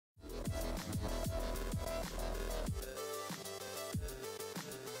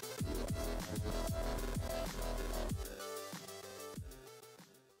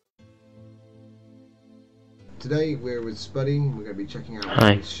today we're with Spuddy and we're going to be checking out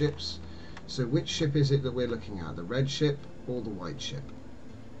Hi. his ships. So which ship is it that we're looking at? The red ship or the white ship?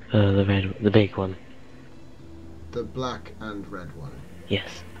 The big one. The black and red one.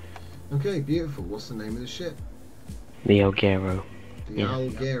 Yes. Okay, beautiful. What's the name of the ship? The Algero. The Yeah.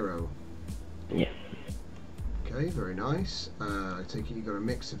 Algero. Yeah. Okay, very nice. I take it you got a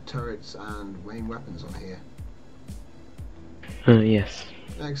mix of turrets and main weapons on here. Yes.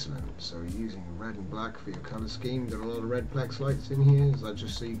 Excellent. So you're using red and black for your colour scheme. Got a lot of red plex lights in here. Is that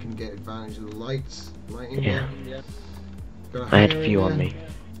just so you can get advantage of the lighting? Yeah. Got a I had hangar a in few there? on me.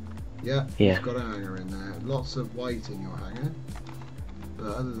 Yeah, Yeah. it's got a hangar in there. Lots of white in your hangar.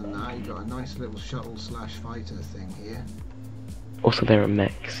 But other than that, you've got a nice little shuttle slash fighter thing here. Also, there are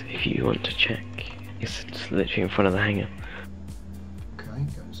mechs if you want to check. It's just literally in front of the hangar. Okay,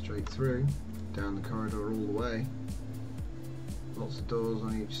 going straight through. Down the corridor all the way. Lots of doors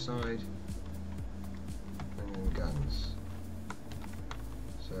on each side. And then guns.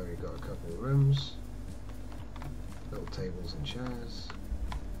 So we've got a couple of rooms. Little tables and chairs.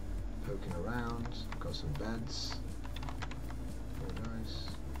 Poking around. Got some beds. Very nice.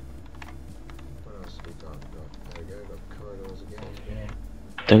 What else have we got? There we go, got corridors again.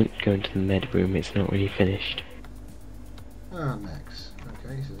 Don't go into the med room, it's not really finished. Ah, mechs.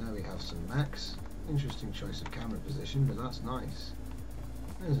 Okay, so there we have some mechs. Interesting choice of camera position, but that's nice.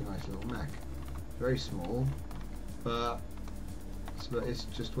 There's a nice little mech. Very small, but it's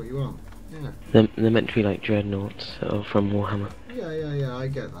just what you want. Yeah. They're meant to be like dreadnoughts from Warhammer. Yeah, I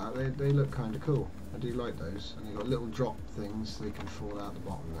get that. They look kind of cool. I do like those. And they've got little drop things so they can fall out the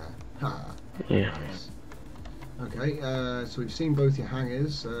bottom there. Ha! Yeah. Nice. Okay, so we've seen both your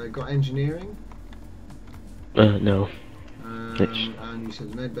hangars. Got engineering? No. And you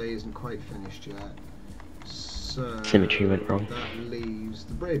said the med bay isn't quite finished yet. So Symmetry went wrong. that leaves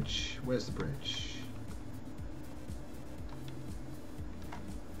the bridge. Where's the bridge?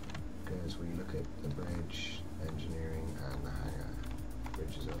 Because we look at the bridge, engineering, and the hangar.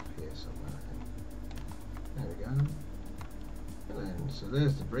 Bridge is up here somewhere, I think. There we go. And then, so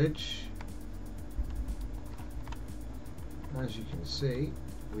there's the bridge. As you can see,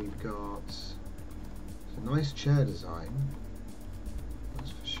 we've got a nice chair design.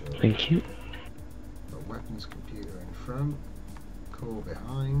 That's for sure. Thank you. Got weapons computer in front, core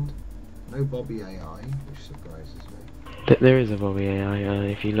behind. No Bobby AI, which surprises me. There is a Bobby AI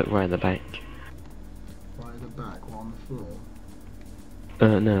if you look right at the back. Right at the back, what, on the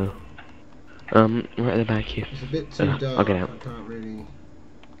floor? No. Right at the back here. It's a bit too dark. I'll get out. I can't really.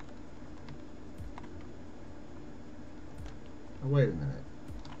 Oh, wait a minute.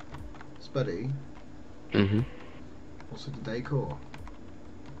 Spuddy, what's with the decor?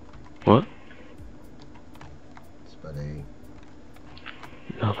 What? Spuddy.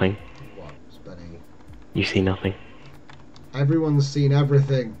 Nothing. What, Spuddy? You see nothing. Everyone's seen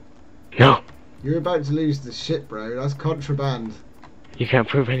everything. No! You're about to lose the shit, bro. That's contraband. You can't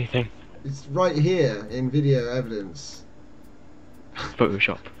prove anything. It's right here in video evidence.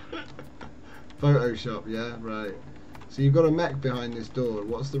 Photoshop. Photoshop, yeah, right. So you've got a mech behind this door.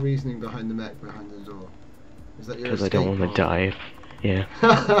 What's the reasoning behind the mech behind the door? Is that your Because I don't want to pod? dive.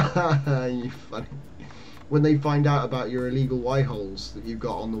 Yeah. You funny. When they find out about your illegal Y-holes that you've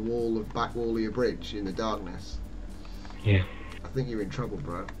got on the wall of back wall of your bridge in the darkness. Yeah. I think you're in trouble,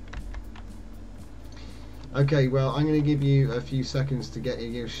 bro. Okay, well, I'm going to give you a few seconds to get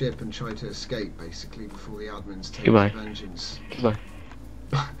in your ship and try to escape, basically, before the admins take Goodbye. vengeance. Goodbye.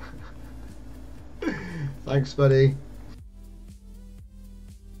 Thanks, buddy.